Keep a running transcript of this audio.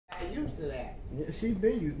used to that. Yeah, she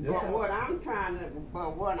been used to that. But what I'm trying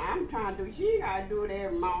to do, she gotta do it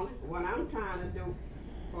every morning. What I'm trying to do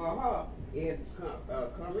for her is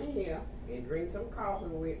come in here and drink some coffee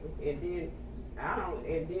with me, and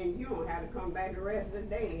then you don't have to come back the rest of the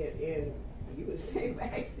day, and you can stay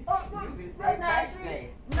back. You can stay backstage.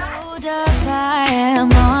 Hold up, I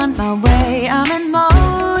am on my way. I'm in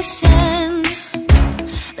motion.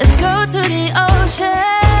 Let's go to the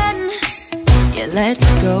ocean. Yeah,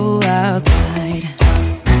 let's go outside.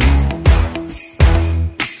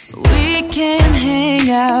 We can hang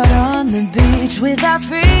out on the beach without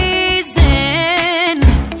freezing.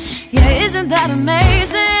 Yeah, isn't that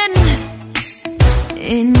amazing?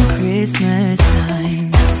 In Christmas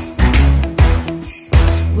times,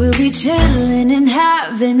 we'll be chilling and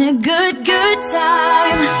having a good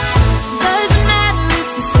time. Doesn't matter if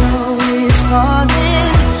the snow is falling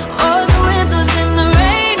or the wind blows and the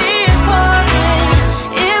rain is pouring.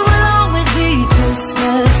 It will always be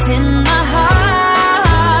Christmas in my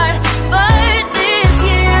heart. But this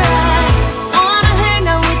year I wanna hang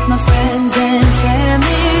out with my friends and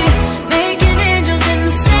family, making angels in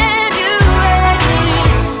the sand. You ready?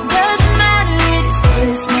 Doesn't matter, it is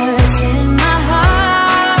Christmas in my heart.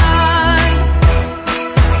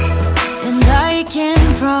 And I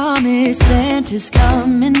can promise Santa's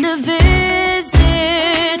coming to visit.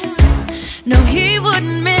 No, he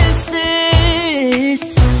wouldn't miss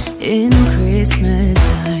this in Christmas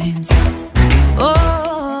times.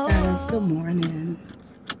 Oh, Guys, good morning.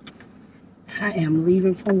 I am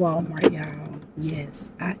leaving for Walmart, y'all.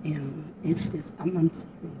 Yes, I am. I'm serious. I'm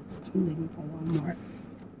leaving for Walmart.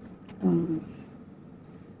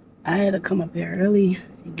 I had to come up here early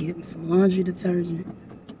and get some laundry detergent.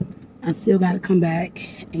 I still got to come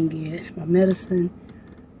back and get my medicine.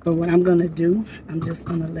 But what I'm going to do, I'm just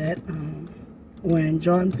going to let, when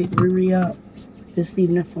Jordan picked Riri up this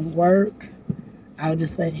evening from work, I'll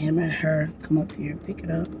just let him and her come up here and pick it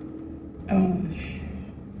up.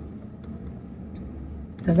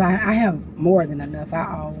 Because I have more than enough.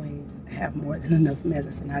 I always have more than enough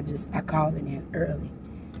medicine. I call it in early.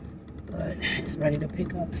 But it's ready to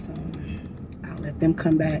pick up, so I'll let them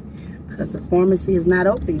come back because the pharmacy is not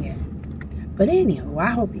open yet. But anyhow, I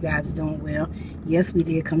hope you guys are doing well. Yes, we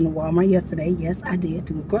did come to Walmart yesterday. Yes, I did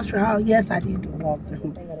do a grocery haul. Yes, I did do a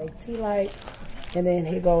walkthrough. They got a tea light, and then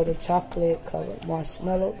here go the chocolate covered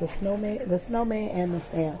marshmallow, the snowman, and the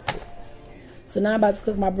Santas. So now I'm about to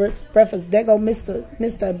cook my breakfast. There go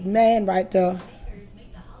Mr. Man right there.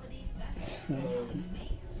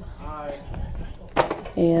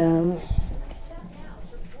 And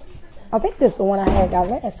I think this is the one I had got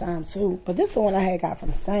last time too, but this is the one I had got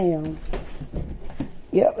from Sam's.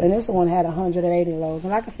 Yep, and this one had 180 loads.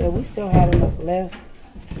 And like I said, we still had enough left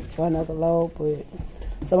for another load. But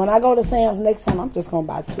so when I go to Sam's next time, I'm just gonna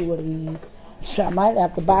buy 2 of these. I might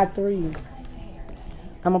have to buy 3.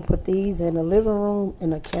 I'm gonna put these in the living room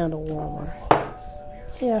in a candle warmer.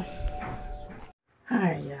 So yeah.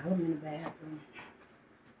 Alright, y'all, I'm in the bathroom.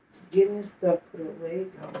 Just getting this stuff put away.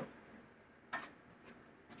 Go.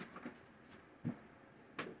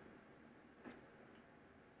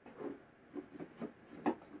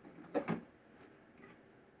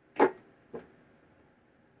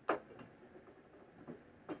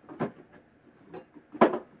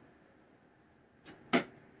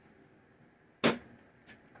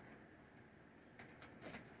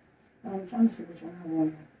 I'm trying to see which one I want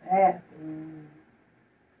in the bathroom.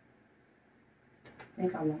 I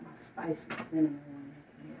think I want my spicy cinnamon one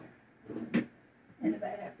in here. In the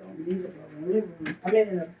bathroom. These are in the living room. I mean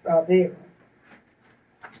in the bedroom.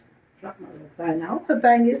 Drop my little thing. Now, the only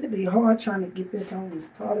thing is it'd be hard trying to get this on this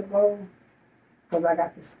toilet bowl because I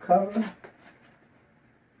got this cover.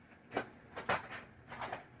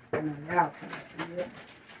 I know y'all can't see it.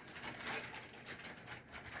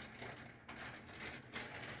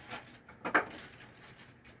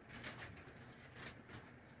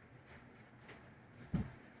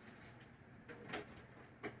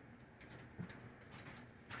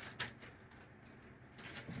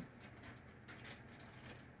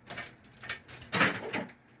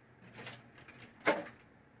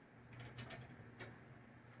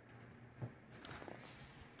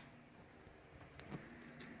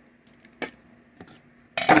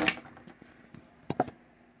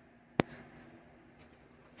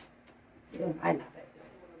 I know that.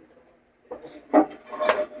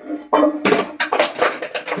 I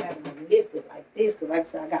have to lift it like this because like I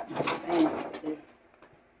said, I got my stand right there.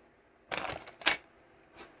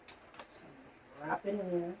 So drop it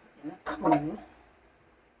in the corner.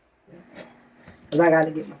 Because I got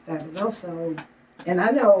to get my Fabuloso. And I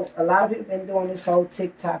know a lot of people been doing this whole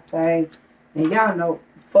TikTok thing. And y'all know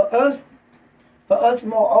for us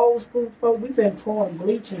more old school folk, we've been pouring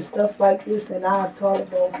bleach and stuff like this in our toilet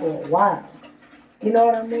bowl for a while. You know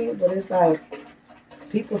what I mean? But it's like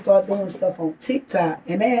people start doing stuff on TikTok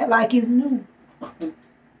and they act like it's new.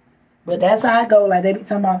 But that's how I go. Like they be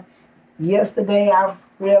talking about yesterday I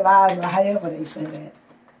realized, or however they say that.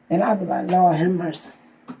 And I be like, Lord have mercy.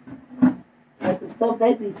 Like the stuff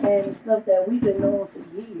they be saying is stuff that we've been knowing for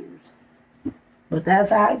years. But that's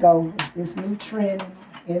how I go. It's this new trend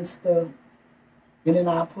and stuff. And then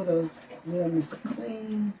I'll put a little Mr.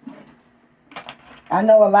 Clean. I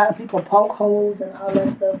know a lot of people poke holes and all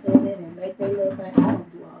that stuff in it and make their little thing. I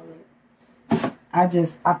don't do all that.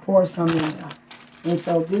 I pour some in there. And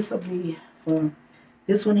so this will be for,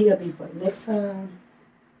 this one here will be for the next time.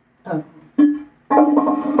 I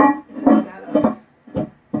gotta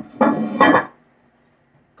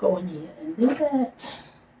go in here and do that.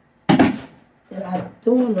 And I'm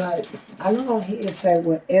doing like, I know on here it said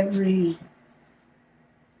what every,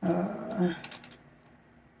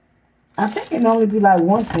 I think it can only be like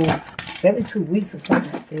once every 2 weeks or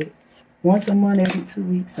something like that. Once a month, every 2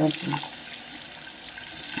 weeks, something.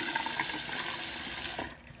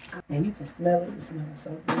 And you can smell it. It smells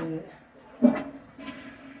so good.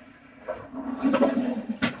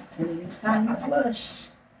 And then each time you flush,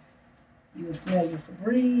 you will smell your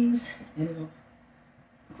Febreze, and it'll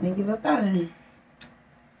clean your little thing.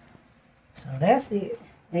 So that's it.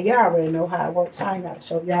 And y'all already know how it works. I ain't got to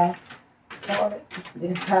show y'all toilet.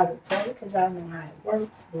 This is how the toilet, because y'all know how it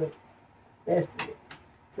works, but that's it.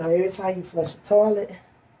 So every time you flush the toilet,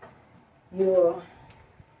 you'll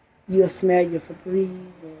smell your Febreze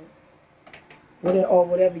or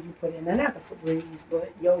whatever you put in there. Not the Febreze,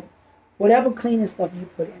 but whatever cleaning stuff you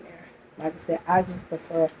put in there. Like I said, I just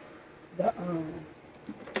prefer the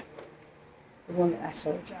one that I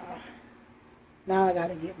showed y'all. Now I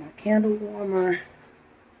gotta get my candle warmer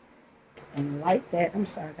and light that. I'm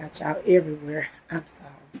sorry, I got y'all everywhere. I'm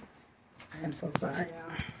sorry. I am so sorry,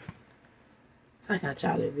 y'all. I got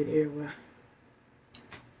y'all a bit everywhere.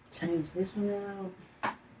 Change this one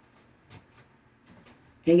out.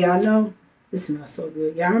 And y'all know, this smells so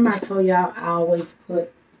good. Y'all remember I told y'all I always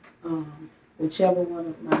put whichever one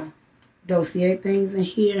of my dossier things in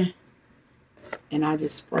here. And I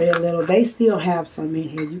just spray a little. They still have some in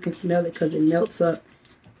here. You can smell it because it melts up.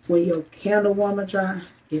 When your candle warmer dry,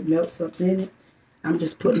 it melts up in it. I'm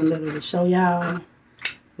just putting a little to show y'all.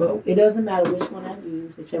 But it doesn't matter which one I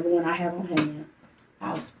use. Whichever one I have on hand.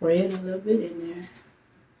 I'll spray it a little bit in there.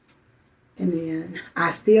 And then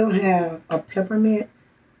I still have a peppermint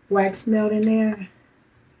wax melt in there.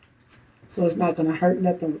 So it's not going to hurt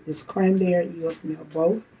nothing with this cranberry. You'll smell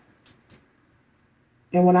both.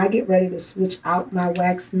 And when I get ready to switch out my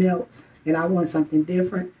wax melts and I want something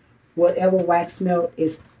different, whatever wax melt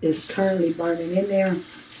is currently burning in there,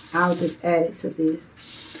 I'll just add it to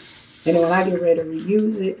this. And then when I get ready to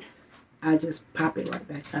reuse it, I just pop it right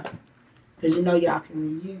back up. Because you know y'all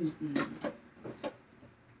can reuse these.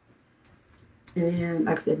 And then,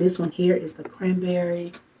 like I said, this one here is the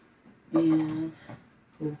cranberry. And,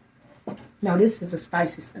 no, this is a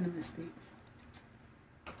spicy cinnamon stick.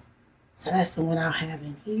 So that's the one I'll have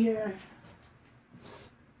in here.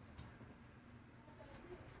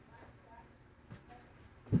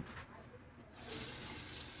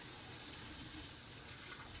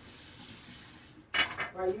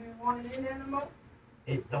 Why, you didn't want it in there no more?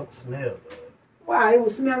 It don't smell good. Why? It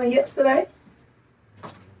was smelling yesterday.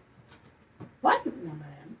 What? No,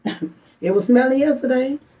 man. It was smelling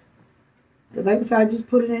yesterday. Because like I said, I just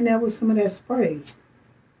put it in there with some of that spray.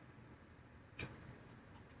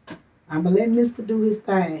 I'm going to let Mr. do his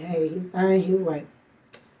thing. Hey, his thing, his way.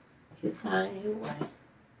 His thing, his way.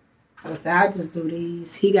 Like I said, I just do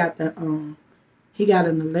these. He got an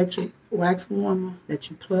electric wax warmer that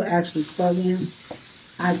you actually plug in.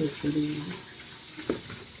 I just do these.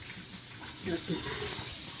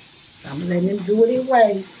 I'm going to let him do it his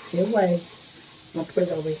way. His way. I'm going to put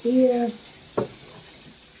it over here.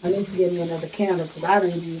 I need to get me another candle because I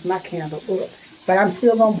didn't use my candle up. But I'm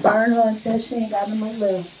still going to burn her until she ain't got no more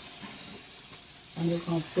left. I'm just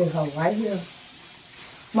going to sit her right here.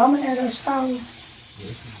 Mama had her shower?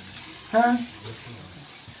 Yes, huh?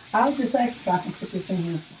 Yes, I'll just ask so I can put this in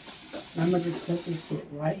here. I'm going to just let this sit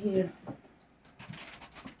right here.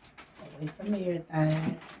 Away from everything.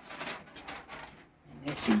 And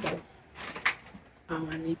there she go. Oh,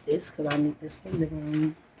 I need this because I need this for the living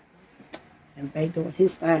room. And Bay doing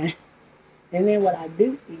his thing. And then what I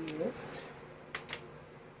do is,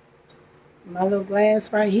 my little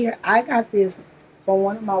glass right here, I got this from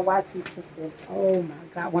one of my YT sisters. Oh my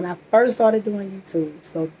God, when I first started doing YouTube.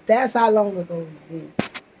 So that's how long ago it's been.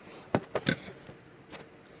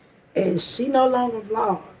 And she no longer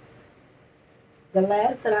vlogs. The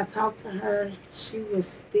last that I talked to her, she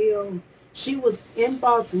was in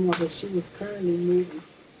Baltimore, but she was currently moving.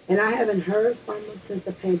 And I haven't heard from her since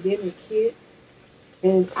the pandemic hit.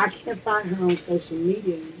 And I can't find her on social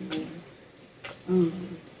media anymore.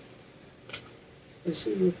 But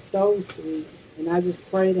she was so sweet. And I just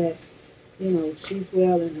pray that, she's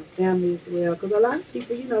well and her family is well. Because a lot of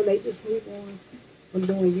people, they just move on from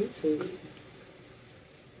doing YouTube.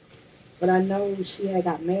 But I know she had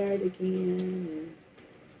got married again, and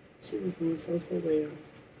she was doing so well.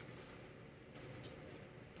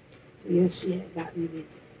 So yeah, she had got me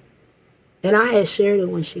this. And I had shared it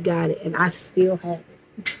when she got it, and I still have it.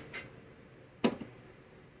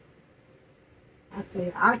 I tell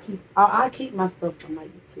you, I keep my stuff from my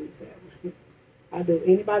YouTube family. I do.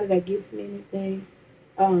 Anybody that gets me anything,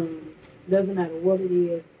 doesn't matter what it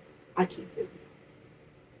is, I keep it.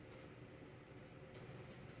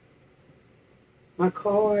 My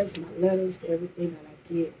cards, my letters, everything that I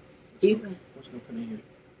get. Even What's going to put in here?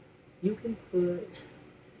 You can put,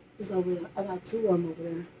 it's over there. I got 2 of them over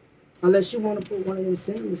there. Unless you want to put one of them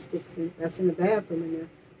cinnamon sticks in. That's in the bathroom in there.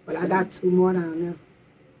 But I got 2 more down there.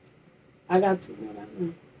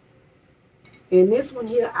 And this one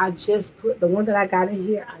here, I just put, the one that I got in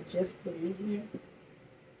here, I just put in here.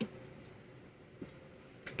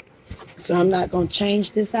 So I'm not going to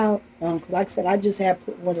change this out. Because like I said, I just had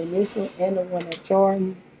put one in this one and the one that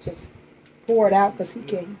Jordan just poured out because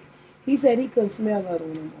he said he couldn't smell the other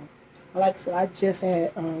one anymore. Like I said, I just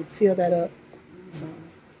had filled that up. So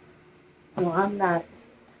I'm not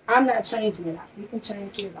changing it out. You can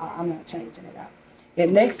change it out. I'm not changing it out.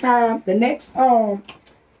 And next time, the next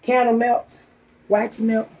candle melts, wax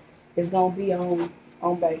melts, is gonna be on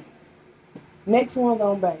bake. Next one's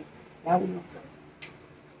on bake. That one I'm saying.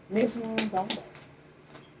 Next one's on bake.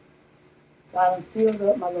 So I done filled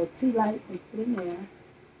up my little tea lights and put in there.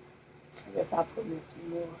 I guess I'll put in a few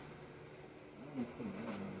more.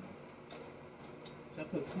 Should I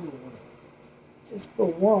put 2 or 1? Just put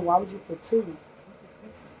 1. Why would you put 2?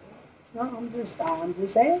 No, I'm just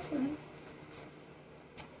asking.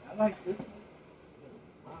 I like this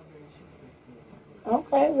one.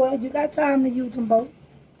 Okay, well, you got time to use them both.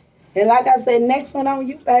 And like I said, next one on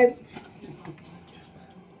you, baby.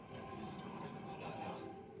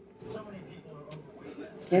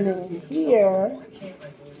 And then here,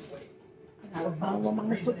 I gotta find where I'm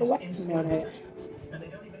gonna put the wax melt at.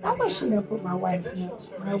 I wish she didn't put my wax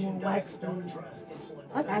melt. I want wax thing.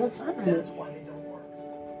 I gotta find it.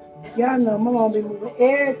 Y'all know my mom be moving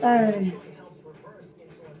everything.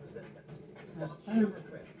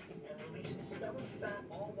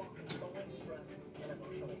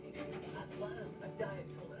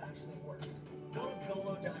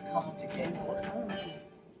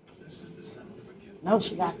 No,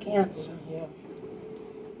 she got candles in here.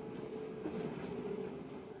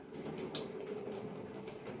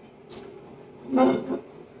 I don't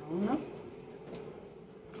know.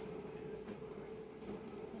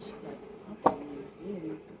 She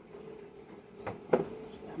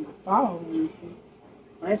got my fall in here.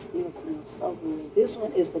 That still smells so good. This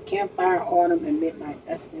one is the Campfire Autumn and Midnight.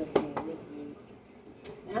 That still smells really good.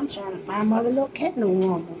 Now I'm trying to find my little candle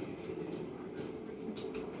warmer.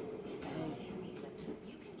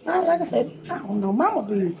 Like I said, I don't know. Mama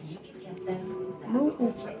be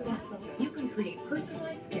moving. You can create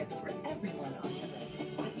personalized gifts for everyone on your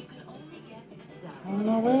list. But you can only get at Zazzle. I don't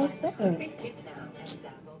know where it's at.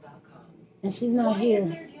 And she's not here.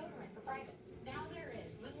 Now there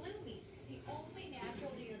is with Lumi, the only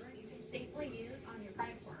natural deodorant you can safely use on your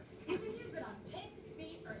private parts. You can use it on pins,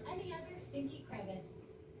 feet, or any other stinky crevice.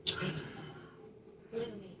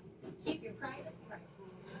 Lumi, keep your privates private.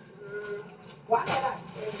 Why did I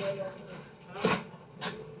stay there?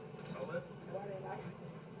 Why did I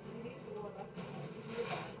see these doors up to the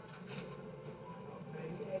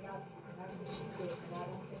that's what she could, and I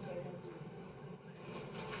don't think they will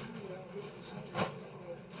do.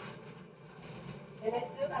 And they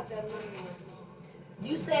still got that money.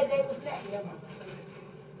 You said they was next.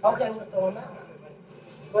 Okay, we'll throw them out.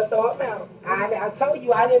 We'll throw them out. I told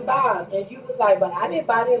you I didn't buy them, and you was like, but I didn't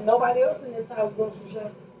buy them. Nobody else in this house grocery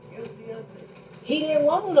shop. He didn't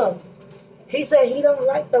want them. He said he don't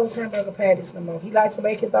like those hamburger patties no more. He likes to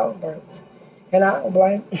make his own burgers. And I don't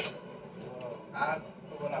blame him.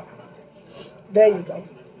 There you go.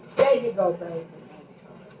 There you go, baby.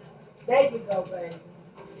 There you go, baby.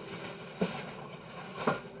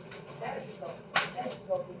 There you go. There you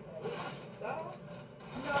go, baby. Go.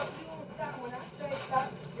 No, you don't stop when I say stop.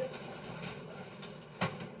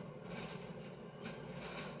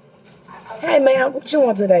 Hey, man, what you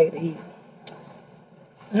want today to eat?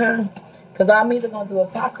 Because I'm either going to do a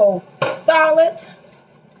taco salad,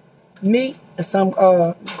 meat, and some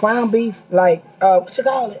ground beef, like, what you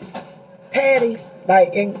call it? Patties,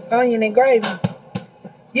 like in onion and gravy.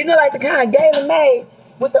 You know, like the kind Galen made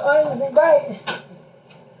with the onions and gravy.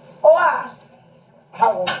 Or I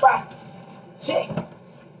will fry some chicken.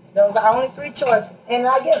 Those are only 3 choices. And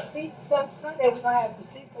I guess Sunday we're going to have some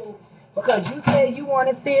seafood. Because you said you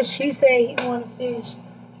wanted fish, he said he wanted fish.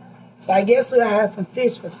 So I guess we'll have some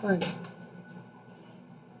fish for Sunday.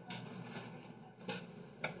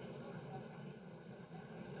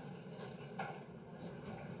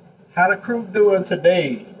 How the crew doing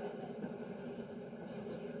today?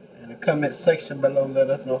 In the comment section below, let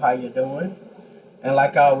us know how you're doing. And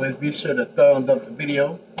like always, be sure to thumbs up the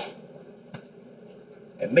video.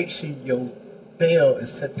 And make sure your bell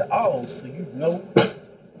is set to all so you know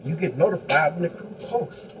you get notified when the crew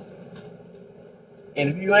posts. And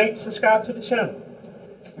if you ain't subscribed to the channel,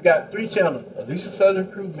 we got 3 channels: Alicia Southern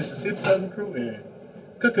Crew, Mississippi Southern Crew, and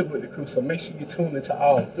Cooking with the Crew. So make sure you tune into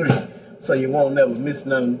all 3 so you won't never miss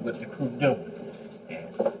nothing what the crew doing. And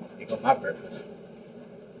here go my breakfast: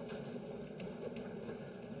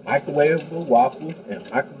 microwavable waffles and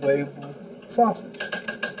microwavable sausage.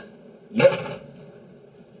 Yep.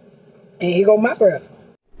 And here go my breakfast: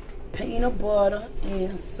 peanut butter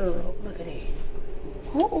and syrup. Look at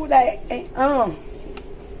that. Ooh, that ain't,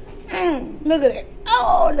 look at that.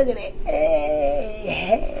 Oh, look at that. Hey.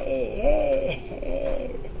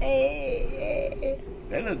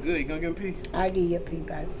 That look good. You gonna give me a piece? I give you a piece,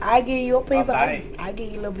 baby. I give you a piece, Alright. baby. I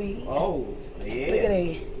give you a little bit. Oh, yeah. Look at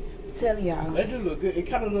that. Tell y'all. That do look good. It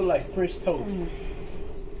kind of look like French toast.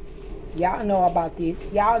 Y'all know about this.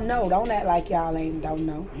 Y'all know. Don't act like y'all don't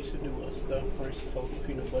know. You should do a stuffed French toast,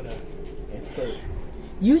 peanut butter, and syrup.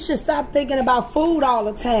 You should stop thinking about food all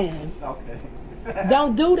the time. Okay.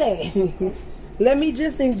 Don't do that. Let me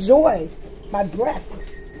just enjoy my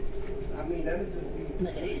breakfast. I mean, that is just be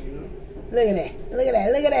Look at good, that. you know? Look at that. Look at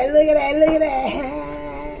that. Look at that. Look at that. Look at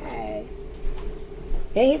that.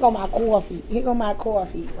 And here go my coffee. Here go my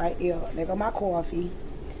coffee right here. There go my coffee.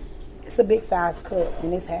 It's a big size cup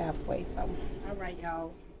and it's halfway. So, all right,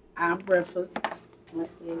 y'all. I'm breakfast. Like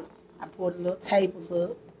I said, I pulled the little tables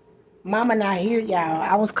up. Mama not here, y'all.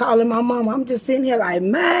 I was calling my mama. I'm just sitting here like,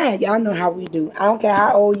 man, y'all know how we do. I don't care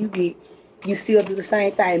how old you get. You still do the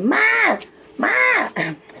same thing. Mom! Mom!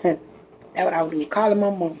 That's what I would do. Calling my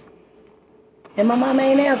mom. And my mama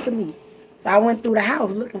ain't answer me. So I went through the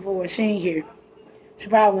house looking for her. She ain't here. She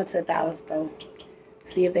probably went to the dollar store.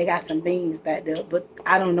 See if they got some beans back there. But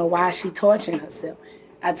I don't know why she torturing herself.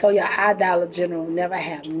 I told you our Dollar General never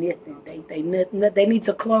have nothing. They need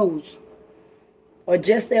to close. Or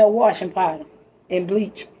just sell washing powder and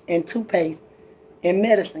bleach and toothpaste and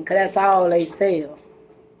medicine. Because that's all they sell.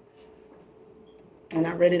 And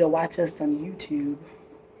I'm ready to watch us some YouTube.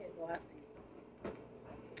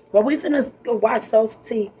 But we finna go watch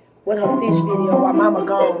Sophie with her fish video while Mama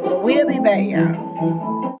gone. But we'll be back,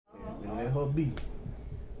 y'all. Let her be.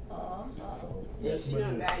 Yeah, she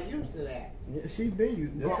done got used to that. Yeah, she been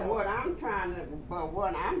used to But what I'm trying to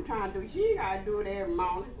do, she gotta do it every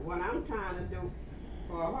morning. What I'm trying to do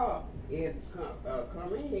for her is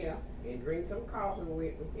come in here and drink some coffee with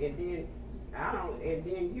me, and then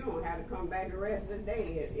you don't have to come back the rest of the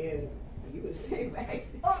day, and you can stay back.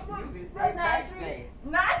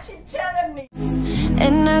 Now she telling me.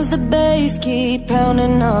 And as the bass keep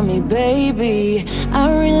pounding on me, baby, I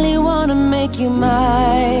really wanna make you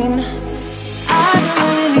mine.